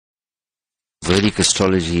Vedic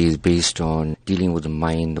astrology is based on dealing with the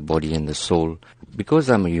mind, the body and the soul. Because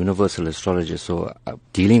I'm a universal astrologer, so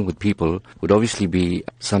dealing with people would obviously be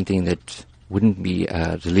something that wouldn't be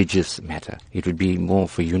a religious matter. It would be more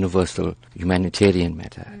for universal humanitarian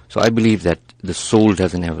matter. So I believe that the soul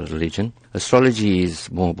doesn't have a religion. Astrology is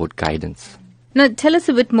more about guidance. Now, tell us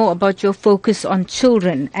a bit more about your focus on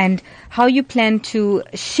children and how you plan to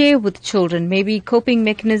share with children, maybe coping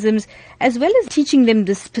mechanisms, as well as teaching them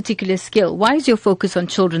this particular skill. Why is your focus on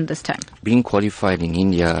children this time? Being qualified in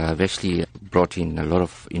India, I've actually brought in a lot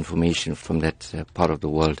of information from that part of the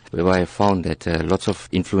world, whereby I found that lots of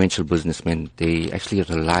influential businessmen, they actually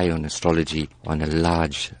rely on astrology on a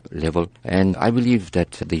large level. And I believe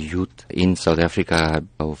that the youth in South Africa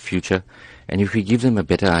are our future. And if we give them a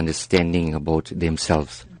better understanding about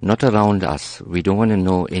themselves, not around us, we don't want to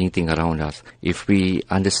know anything around us. If we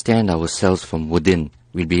understand ourselves from within,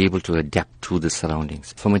 we'll be able to adapt to the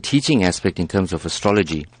surroundings. From a teaching aspect in terms of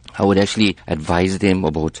astrology, I would actually advise them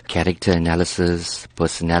about character analysis,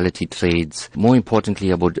 personality traits, more importantly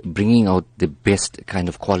about bringing out the best kind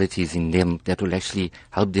of qualities in them that will actually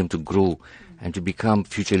help them to grow and to become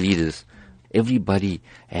future leaders. Everybody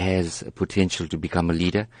has potential to become a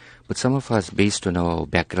leader, but some of us, based on our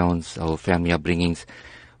backgrounds, our family upbringings,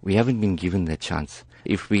 we haven't been given that chance.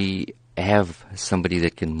 If we have somebody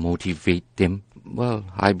that can motivate them, well,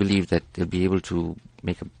 I believe that they'll be able to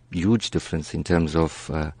make a huge difference in terms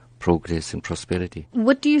of progress and prosperity.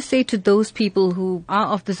 What do you say to those people who are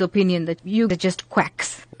of this opinion that you are just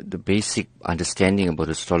quacks? The basic understanding about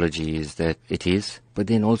astrology is that it is, but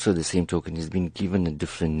then also the same token has been given a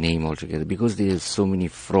different name altogether because there's so many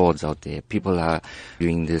frauds out there. People are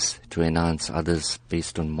doing this to enhance others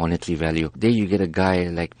based on monetary value. There you get a guy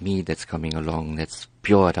like me that's coming along, that's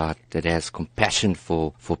pure at heart, that has compassion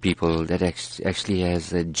for people, that actually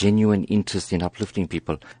has a genuine interest in uplifting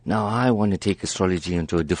people. Now I want to take astrology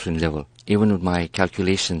into a different level. Even with my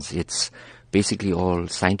calculations, it's basically all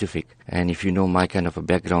scientific. And if you know, my kind of a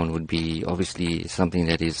background would be obviously something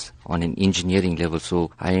that is on an engineering level.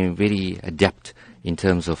 So I am very adept in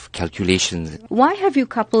terms of calculations. Why have you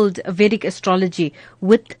coupled Vedic astrology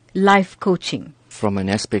with life coaching? From an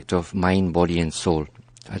aspect of mind, body and soul,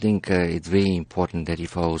 I think it's very important that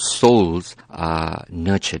if our souls are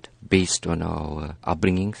nurtured based on our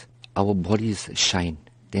upbringings, our bodies shine.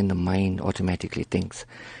 Then the mind automatically thinks.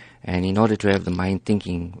 And in order to have the mind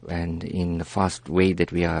thinking and in the fast way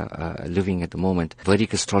that we are living at the moment,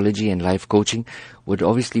 Vedic astrology and life coaching would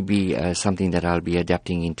obviously be something that I'll be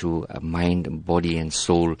adapting into a mind, body and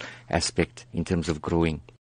soul aspect in terms of growing.